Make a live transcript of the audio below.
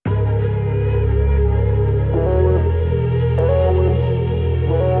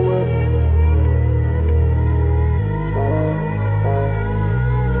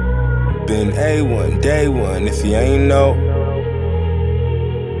day one, if you ain't know.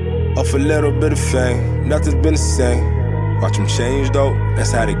 Off a little bit of fame, nothing's been the same. Watch them change though,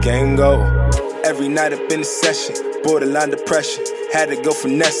 that's how the game go. Every night up in the session, borderline depression. Had to go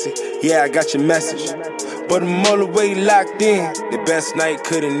finessing, yeah, I got your message. But I'm all the way locked in. The best night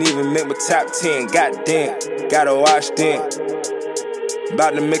couldn't even make my top 10. Goddamn, gotta watch then.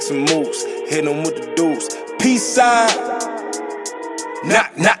 About to make some moves, hit them with the deuce. Peace sign.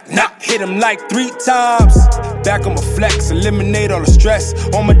 Knock, knock, knock, hit him like 3 times. Back on my flex, eliminate all the stress.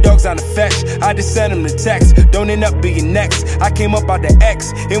 All my dogs on the fetch, I just sent them the text. Don't end up being next. I came up out the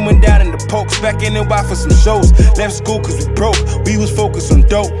X, it went down in the pokes. Back in NY for some shows. Left school cause we broke, we was focused on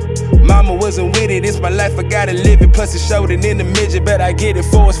dope. Mama wasn't with it, it's my life, I gotta live it. Plus it showed it in the midget, bet I get it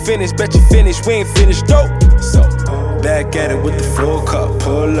before it's finished. Bet you finished, we ain't finished dope. So, back at it with the full cup,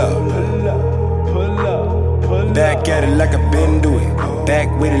 pull up. Back at it like I been do it. Back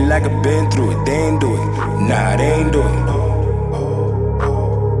with it like I been through it. They ain't do it, nah, they ain't do it.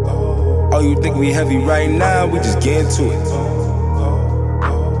 Oh, you think we heavy right now? We just get into it.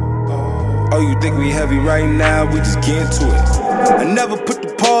 Oh, you think we heavy right now? We just get into it. I never put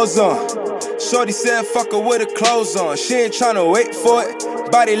the pause on. Shorty said fuck her with her clothes on. She ain't tryna wait for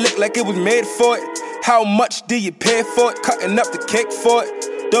it. Body look like it was made for it. How much do you pay for it? Cutting up the cake for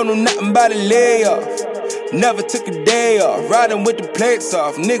it. Don't know nothing about a layoff. Never took a day off, riding with the plates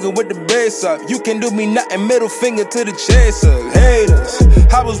off, nigga with the bass off. You can do me nothing, middle finger to the chasers, haters.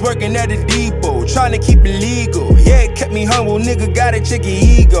 I was working at the depot, trying to keep it legal. Yeah, it kept me humble, nigga got a chicken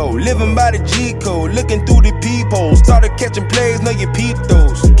ego. Living by the G code, looking through the peepholes. Started catching plays, know you peep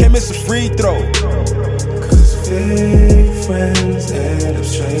those. Can't miss a free throw. Cause fake friends end up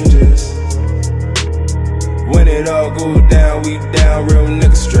strangers. When it all go down, we down, real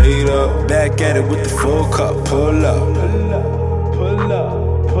niggas straight up. Back at it with the full cup, pull up.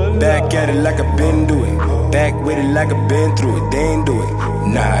 Back at it like I been do it. Back with it like I been through it. They ain't do it,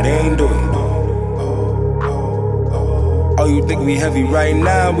 nah, they ain't do it. Oh, you think we heavy right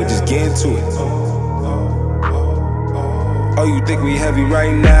now? We just get into it. Oh, you think we heavy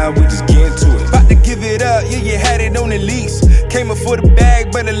right now? We just get into it. About to give it up, yeah, you had it on the lease. Came up for the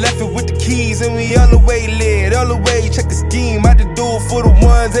bag, but I left it with the keys. And we all the way lit, all the way check the scheme. I done do it for the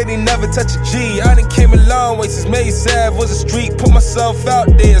ones that ain't never touch a G. I done came a long way since May Sav was a street. Put myself out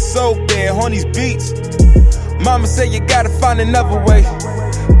there, so bad on these beats. Mama say you gotta find another way.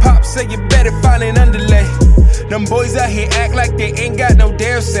 Pop say you better find an underlay. Them boys out here act like they ain't got no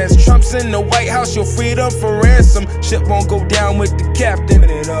damn sense. Trump's in the White House, your freedom for ransom. Shit won't go down with the captain. When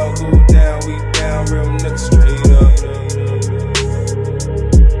it all go down, we down, real niggas straight up.